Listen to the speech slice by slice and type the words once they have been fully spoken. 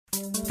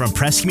From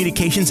Press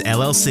Communications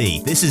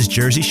LLC, this is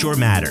Jersey Shore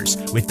Matters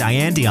with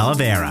Diane de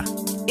Oliveira.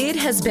 It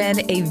has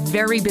been a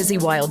very busy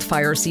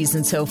wildfire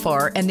season so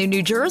far, and the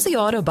New Jersey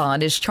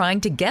Audubon is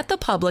trying to get the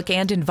public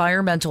and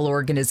environmental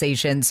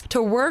organizations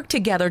to work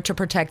together to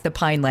protect the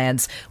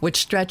Pinelands, which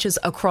stretches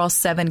across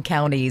 7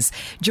 counties.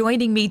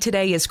 Joining me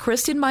today is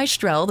Kristen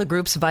Meistrell, the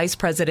group's Vice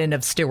President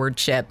of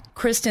Stewardship.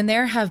 Kristen,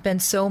 there have been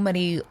so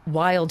many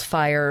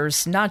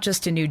wildfires, not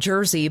just in New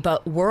Jersey,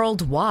 but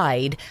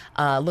worldwide.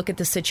 Look at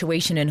the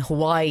situation in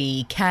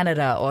Hawaii,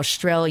 Canada,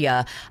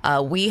 Australia.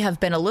 We have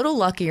been a little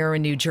luckier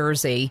in New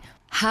Jersey.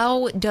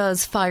 How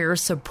does fire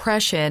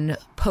suppression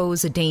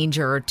pose a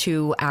danger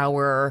to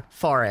our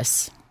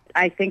forests?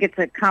 I think it's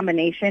a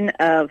combination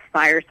of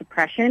fire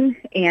suppression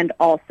and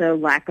also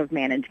lack of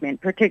management,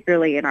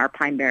 particularly in our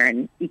pine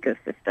barren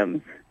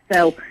ecosystems.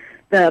 So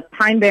the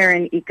pine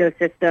barren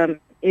ecosystem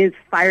is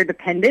fire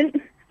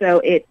dependent, so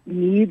it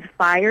needs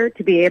fire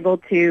to be able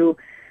to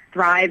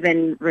thrive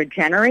and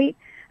regenerate.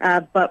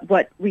 But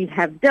what we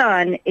have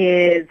done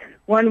is,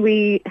 one,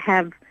 we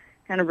have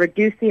kind of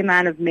reduce the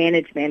amount of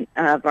management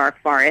of our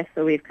forests,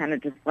 so we've kind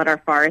of just let our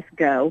forests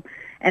go.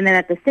 And then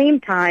at the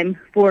same time,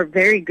 for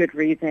very good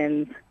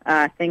reasons,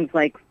 things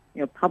like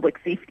public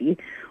safety,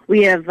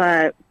 we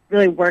have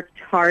really worked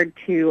hard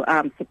to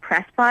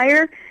suppress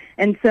fire.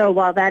 And so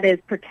while that is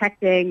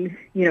protecting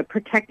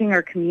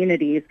our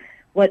communities,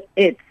 what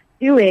it's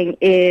doing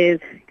is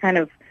kind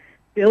of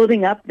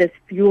building up this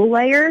fuel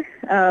layer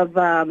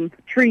of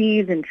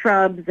trees and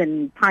shrubs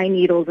and pine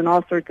needles and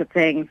all sorts of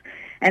things.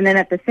 And then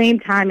at the same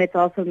time, it's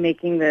also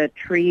making the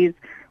trees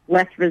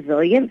less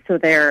resilient, so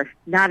they're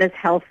not as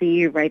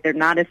healthy, right? They're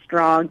not as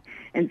strong.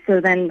 And so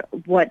then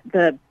what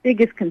the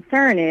biggest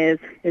concern is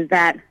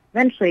that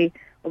eventually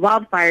a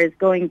wildfire is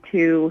going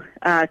to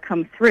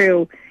come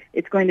through.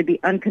 It's going to be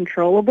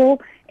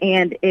uncontrollable,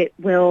 and it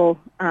will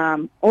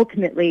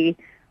ultimately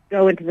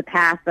go into the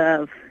path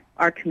of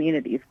our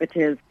communities, which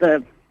is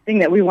the thing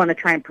that we want to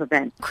try and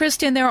prevent.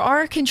 Kristen, there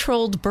are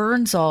controlled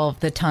burns all of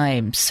the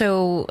time.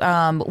 So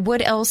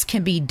what else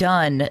can be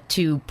done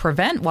to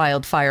prevent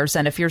wildfires?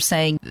 And if you're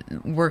saying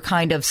we're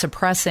kind of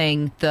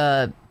suppressing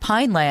the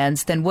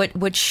Pinelands, then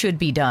what should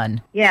be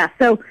done? Yeah,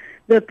 so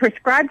the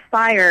prescribed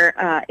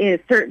fire is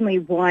certainly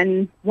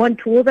one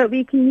tool that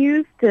we can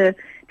use to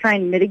try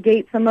and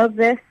mitigate some of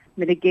this,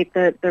 mitigate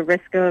the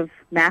risk of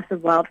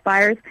massive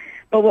wildfires.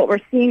 But what we're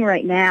seeing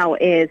right now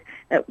is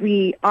that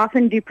we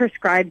often do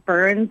prescribed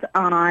burns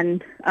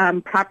on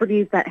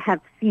properties that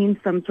have seen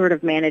some sort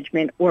of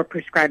management or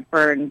prescribed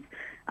burns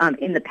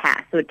in the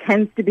past. So it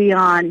tends to be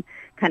on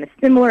kind of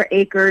similar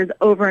acres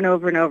over and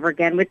over and over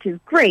again, which is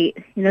great.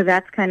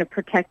 That's kind of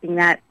protecting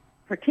that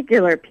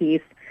particular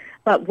piece.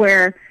 But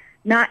we're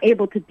not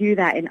able to do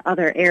that in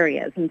other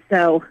areas. And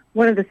so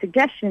one of the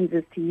suggestions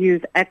is to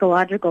use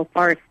ecological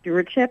forest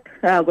stewardship,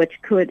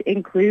 which could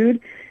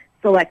include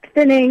select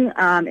thinning.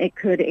 It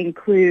could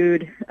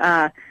include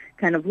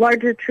kind of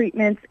larger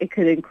treatments. It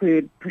could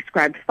include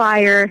prescribed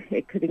fire.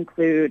 It could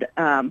include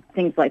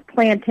things like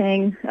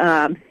planting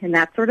and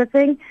that sort of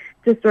thing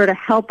to sort of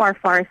help our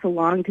forests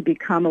along to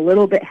become a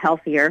little bit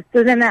healthier.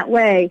 So then that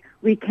way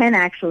we can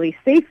actually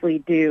safely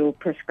do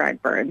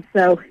prescribed burns.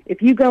 So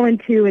if you go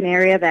into an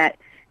area that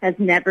has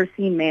never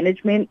seen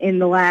management in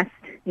the last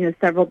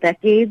several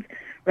decades,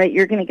 right,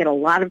 you're going to get a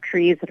lot of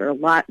trees that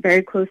are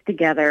very close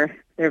together.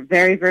 They're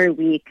very, very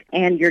weak,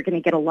 and you're going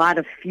to get a lot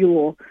of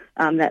fuel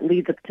that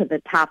leads up to the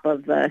top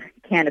of the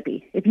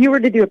canopy. If you were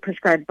to do a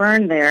prescribed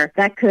burn there,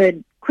 that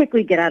could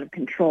quickly get out of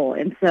control.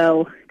 And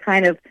so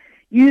kind of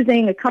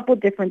using a couple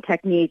different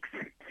techniques,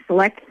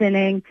 select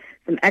thinning,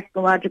 some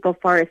ecological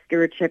forest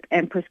stewardship,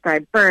 and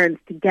prescribed burns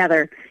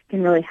together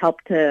can really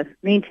help to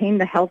maintain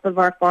the health of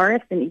our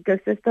forest and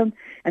ecosystem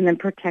and then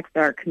protect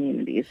our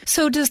communities.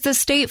 So does the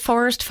State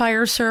Forest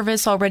Fire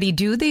Service already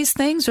do these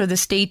things, or the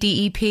state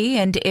DEP?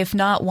 And if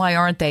not, why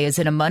aren't they? Is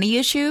it a money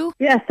issue?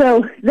 Yeah,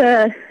 so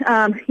as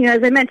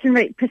I mentioned,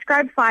 right,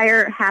 prescribed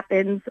fire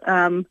happens,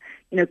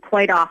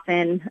 quite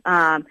often,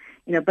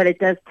 but it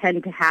does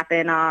tend to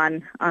happen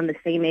on the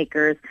same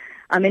acres.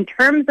 In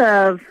terms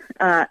of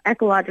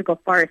ecological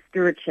forest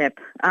stewardship,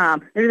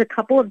 there's a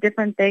couple of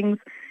different things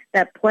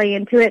that play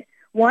into it.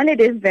 One, it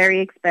is very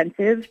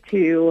expensive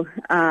to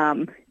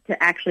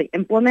actually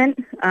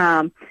implement.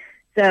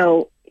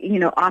 So,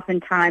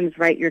 oftentimes,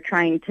 right, you're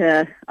trying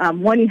to,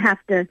 you have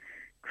to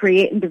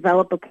create and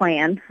develop a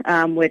plan,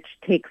 which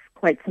takes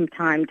quite some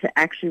time to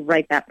actually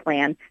write that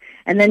plan.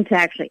 And then to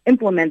actually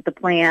implement the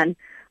plan,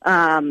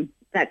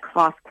 that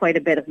costs quite a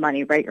bit of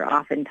money, right? You're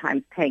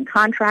oftentimes paying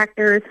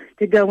contractors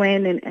to go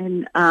in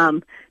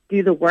and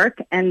do the work.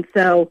 And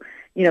so,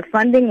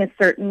 funding is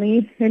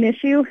certainly an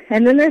issue.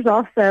 And then there's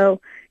also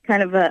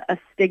kind of a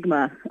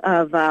stigma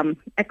of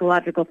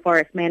ecological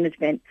forest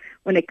management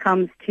when it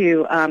comes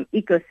to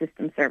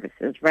ecosystem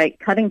services, right?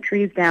 Cutting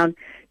trees down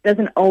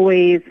doesn't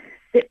always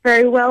sit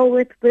very well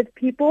with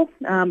people,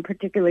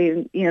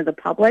 particularly, the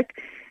public.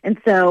 And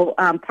so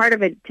part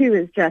of it, too,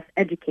 is just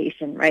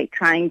education, right?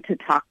 Trying to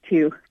talk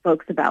to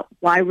folks about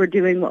why we're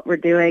doing what we're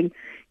doing,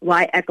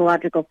 why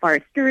ecological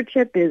forest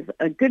stewardship is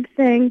a good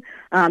thing,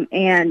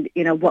 and,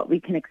 what we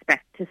can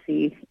expect to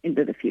see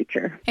into the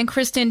future. And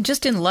Kristen,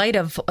 just in light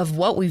of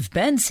what we've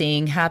been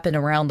seeing happen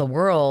around the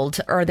world,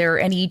 are there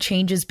any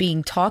changes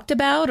being talked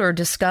about or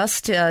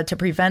discussed to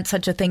prevent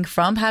such a thing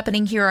from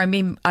happening here? I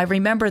mean, I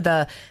remember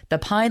the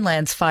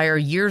Pinelands fire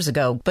years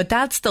ago, but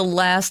that's the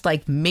last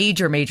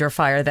major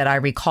fire that I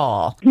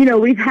recall.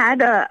 We've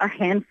had a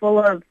handful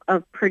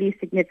of pretty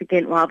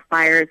significant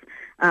wildfires.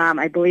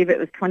 I believe it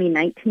was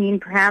 2019,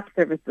 perhaps.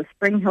 There was the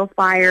Spring Hill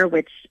fire,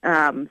 which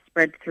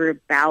spread through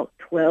about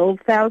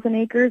 12,000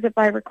 acres, if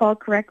I recall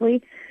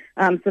correctly.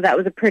 So that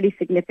was a pretty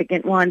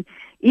significant one.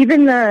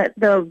 Even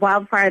the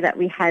wildfire that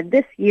we had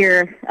this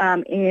year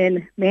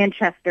in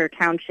Manchester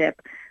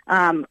Township,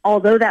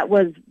 although that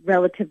was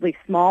relatively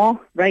small,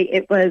 right,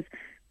 it was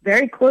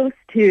very close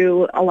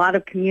to a lot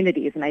of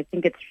communities, and I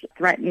think it's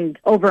threatened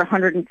over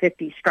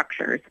 150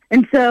 structures.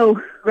 And so,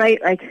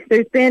 right,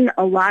 there's been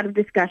a lot of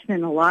discussion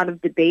and a lot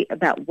of debate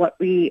about what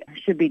we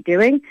should be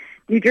doing.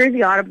 New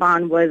Jersey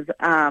Audubon was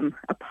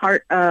a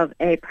part of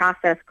a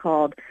process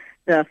called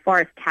the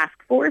Forest Task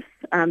Force,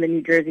 the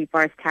New Jersey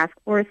Forest Task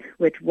Force,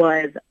 which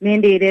was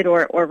mandated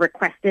or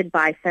requested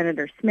by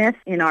Senator Smith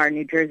in our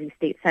New Jersey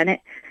State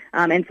Senate.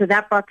 And so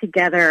that brought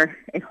together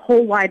a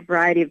whole wide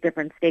variety of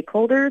different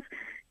stakeholders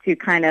to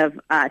kind of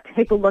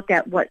take a look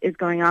at what is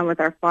going on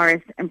with our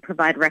forests and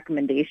provide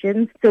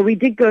recommendations. So we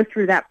did go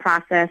through that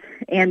process,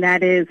 and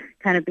that is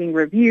kind of being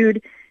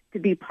reviewed to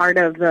be part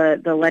of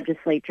the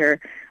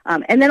legislature.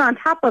 And then on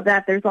top of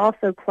that, there's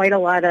also quite a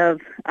lot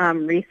of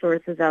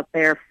resources out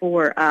there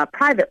for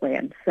private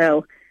land.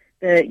 So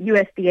the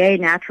USDA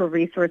Natural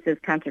Resources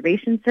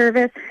Conservation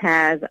Service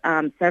has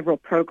several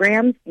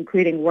programs,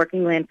 including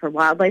Working Land for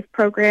Wildlife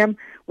program,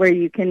 where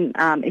you can,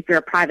 if you're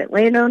a private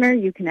landowner,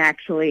 you can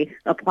actually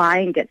apply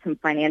and get some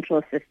financial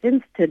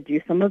assistance to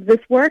do some of this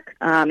work,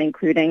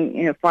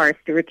 including, forest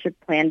stewardship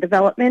plan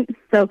development.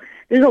 So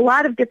there's a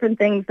lot of different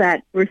things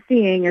that we're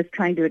seeing as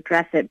trying to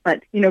address it.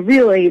 But,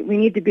 really, we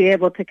need to be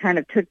able to kind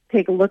of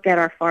take a look at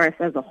our forests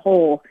as a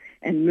whole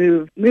and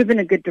move in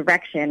a good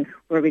direction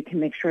where we can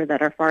make sure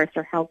that our forests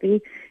are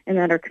healthy and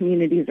that our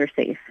communities are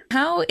safe.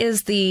 How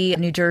is the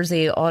New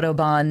Jersey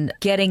Audubon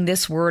getting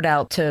this word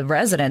out to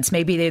residents?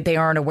 Maybe they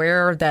aren't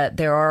aware that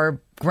there are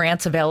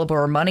grants available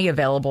or money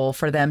available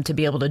for them to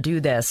be able to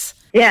do this.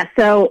 Yeah,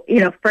 so,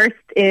 first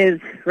is,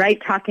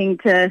 right, talking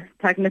to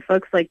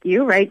folks like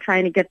you, right,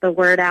 trying to get the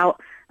word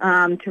out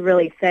to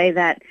really say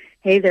that,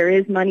 hey, there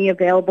is money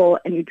available,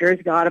 and New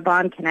Jersey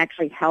Audubon can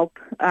actually help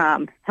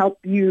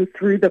you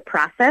through the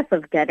process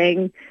of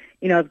getting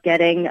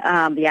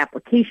the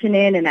application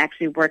in and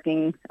actually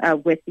working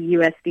with the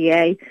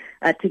USDA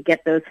to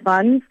get those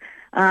funds.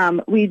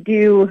 We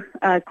do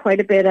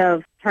quite a bit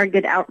of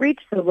targeted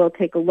outreach, so we'll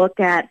take a look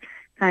at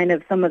kind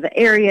of some of the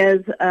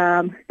areas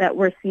that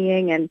we're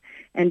seeing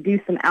and do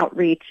some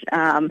outreach.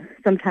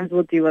 Sometimes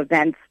we'll do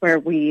events where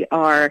we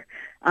are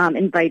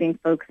inviting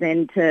folks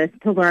in to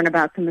learn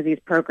about some of these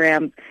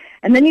programs.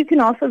 And then you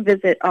can also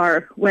visit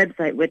our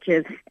website, which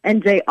is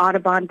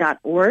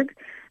njaudubon.org.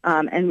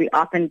 And we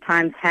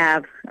oftentimes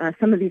have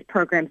some of these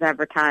programs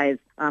advertised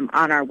on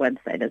our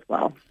website as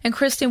well. And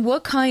Kristen,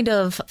 what kind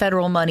of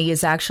federal money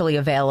is actually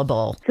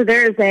available? So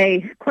there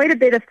is quite a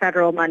bit of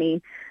federal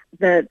money.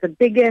 The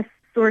biggest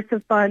source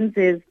of funds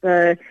is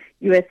the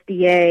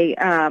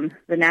USDA,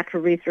 the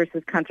Natural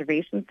Resources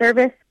Conservation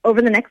Service.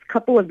 Over the next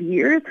couple of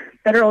years,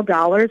 federal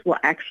dollars will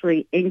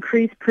actually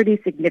increase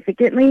pretty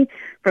significantly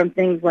from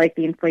things like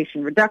the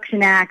Inflation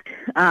Reduction Act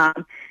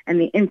and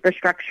the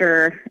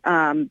infrastructure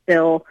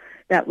bill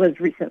that was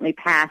recently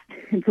passed.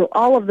 And so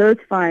all of those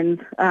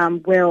funds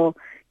will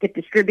get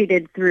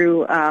distributed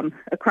through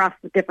across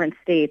the different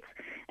states,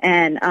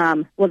 and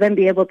will then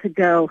be able to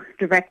go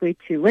directly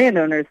to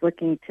landowners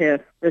looking to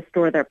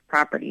restore their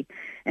property.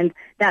 And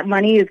that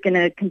money is going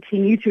to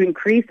continue to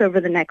increase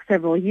over the next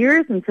several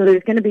years, and so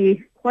there's going to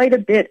be quite a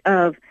bit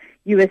of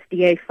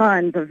USDA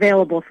funds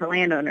available for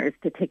landowners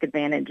to take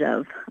advantage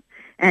of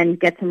and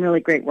get some really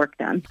great work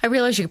done. I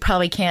realize you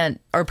probably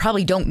can't or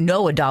probably don't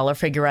know a dollar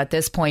figure at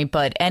this point,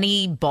 but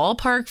any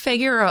ballpark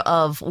figure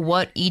of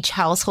what each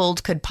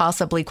household could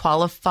possibly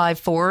qualify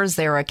for? Is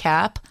there a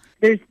cap?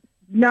 There's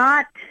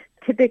not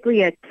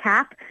typically a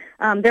cap.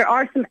 There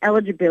are some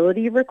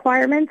eligibility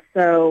requirements,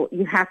 so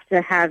you have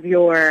to have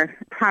your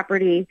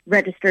property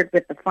registered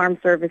with the Farm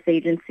Service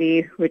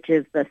Agency, which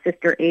is the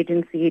sister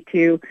agency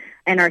to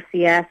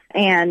NRCS,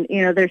 and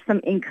there's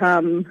some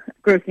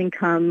gross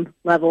income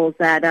levels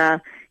that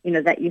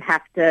that you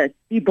have to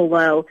be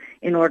below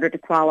in order to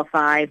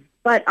qualify.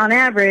 But on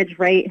average,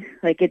 right,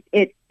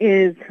 it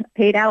is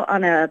paid out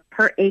on a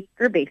per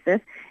acre basis,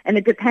 and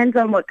it depends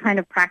on what kind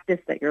of practice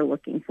that you're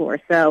looking for.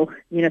 So,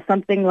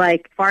 something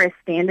like forest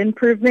stand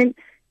improvement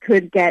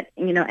could get,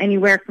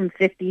 anywhere from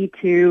 $50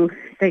 to,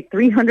 say,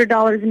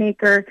 $300 an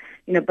acre,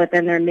 but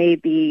then there may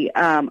be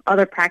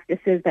other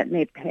practices that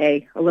may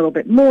pay a little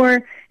bit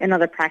more and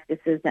other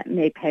practices that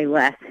may pay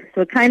less.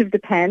 So it kind of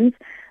depends,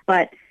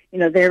 but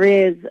there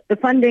is the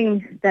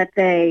funding that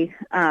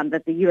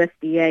that the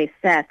USDA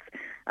sets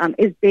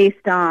is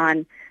based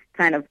on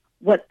kind of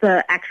what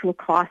the actual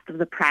cost of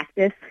the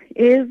practice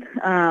is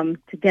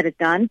to get it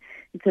done.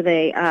 And so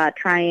they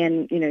try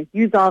and,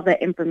 use all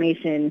that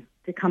information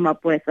to come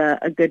up with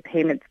a good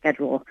payment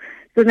schedule.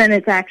 So then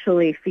it's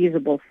actually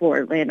feasible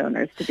for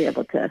landowners to be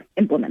able to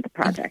implement the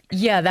project.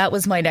 Yeah, that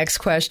was my next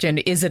question.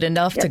 Is it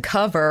enough to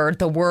cover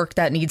the work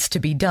that needs to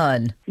be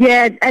done?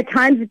 Yeah, at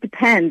times it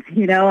depends.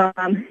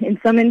 In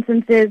some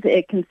instances,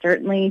 it can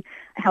certainly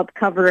help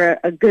cover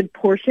a good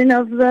portion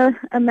of the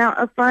amount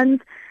of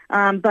funds.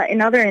 But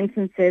in other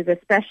instances,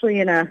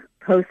 especially in a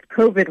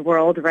post-COVID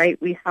world, right,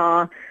 we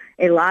saw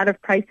a lot of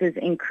prices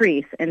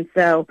increase. And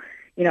so,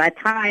 at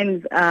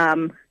times,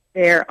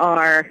 there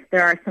are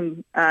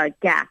some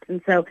gaps. And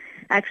so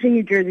actually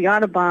New Jersey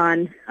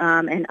Audubon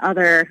and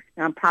other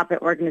nonprofit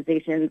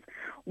organizations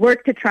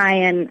work to try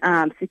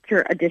and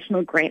secure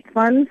additional grant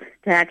funds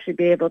to actually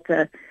be able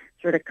to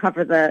sort of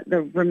cover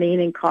the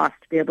remaining costs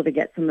to be able to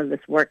get some of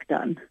this work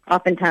done.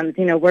 Oftentimes,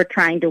 we're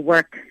trying to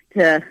work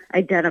to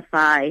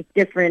identify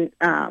different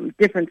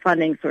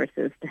funding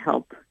sources to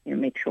help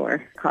make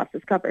sure cost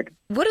is covered.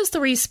 What is the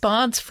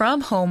response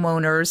from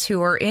homeowners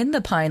who are in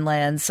the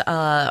Pinelands?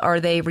 Are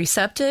they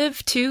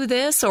receptive to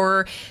this,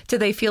 or do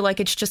they feel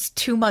like it's just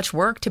too much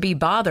work to be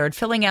bothered?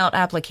 Filling out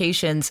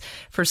applications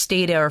for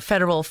state or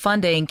federal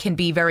funding can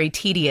be very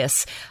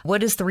tedious.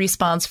 What is the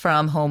response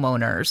from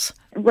homeowners?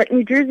 What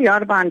New Jersey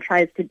Audubon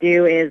tries to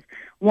do is,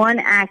 one,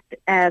 act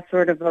as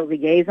sort of a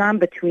liaison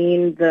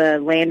between the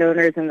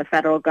landowners and the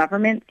federal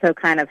government, so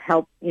kind of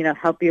help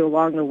you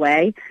along the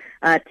way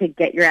to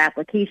get your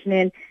application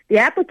in. The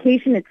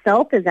application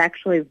itself is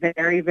actually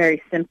very,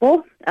 very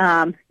simple.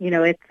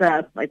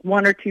 It's like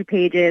 1 or 2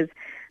 pages.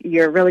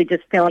 You're really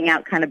just filling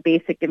out kind of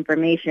basic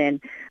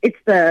information. It's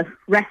the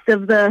rest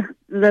of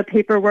the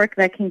paperwork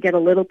that can get a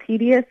little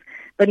tedious.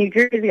 But New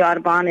Jersey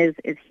Audubon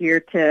is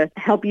here to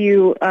help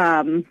you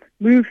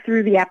move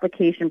through the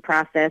application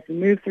process and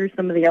move through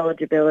some of the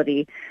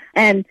eligibility.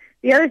 And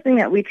the other thing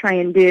that we try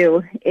and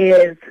do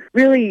is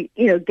really,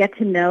 get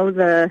to know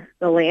the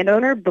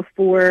landowner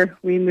before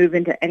we move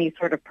into any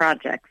sort of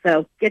project.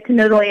 So get to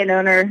know the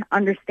landowner,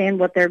 understand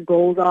what their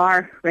goals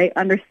are, right?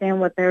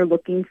 Understand what they're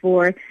looking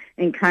for,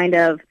 and kind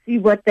of see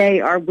what they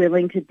are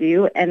willing to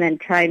do, and then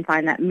try and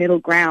find that middle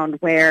ground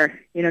where,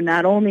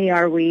 not only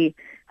are we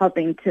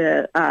helping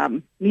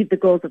to meet the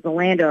goals of the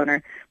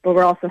landowner, but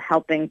we're also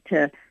helping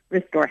to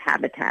restore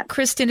habitat.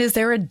 Kristen, is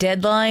there a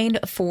deadline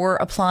for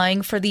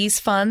applying for these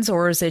funds,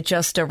 or is it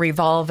just a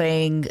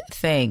revolving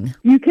thing?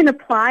 You can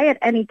apply at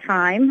any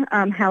time.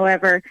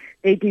 However,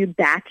 they do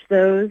batch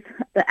the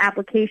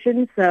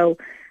applications. So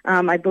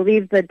I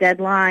believe the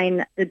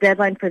deadline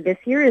for this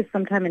year is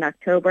sometime in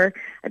October.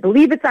 I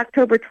believe it's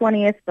October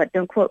 20th, but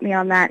don't quote me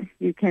on that.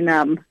 You can,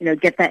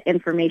 get that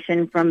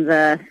information from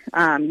the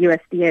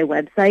USDA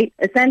website.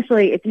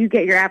 Essentially, if you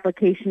get your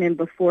application in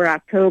before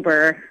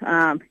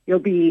October, you'll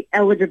be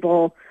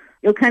eligible.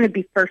 You'll kind of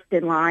be first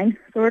in line,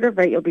 sort of,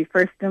 right? You'll be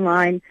first in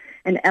line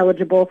and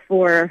eligible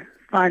for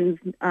funds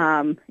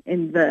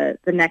in the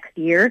next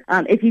year.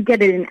 If you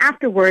get it in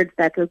afterwards,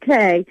 that's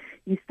okay.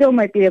 You still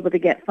might be able to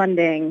get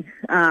funding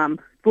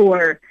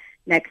for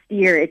next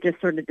year. It just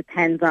sort of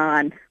depends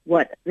on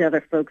what the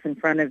other folks in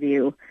front of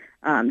you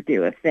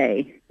do, if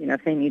they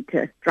need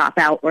to drop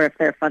out or if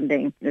their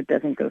funding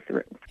doesn't go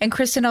through. And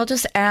Kristen, I'll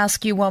just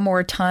ask you one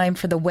more time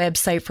for the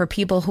website for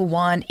people who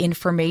want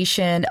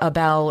information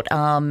about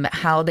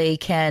how they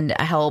can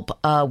help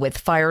with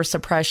fire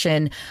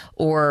suppression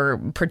or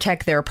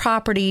protect their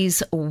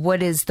properties.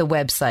 What is the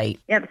website?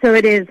 Yep, so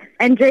it is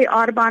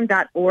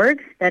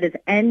njaudubon.org. That is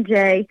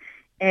NJAUD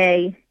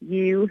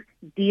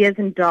as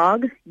in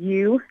dog,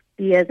 U,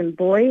 B as in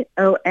boy,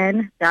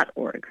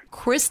 ON.org.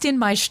 Kristen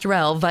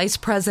Meistrell, Vice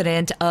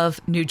President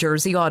of New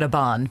Jersey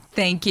Audubon.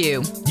 Thank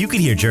you. You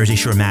can hear Jersey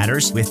Shore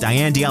Matters with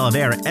Diane de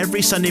Oliveira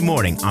every Sunday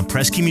morning on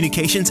Press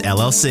Communications,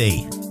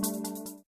 LLC.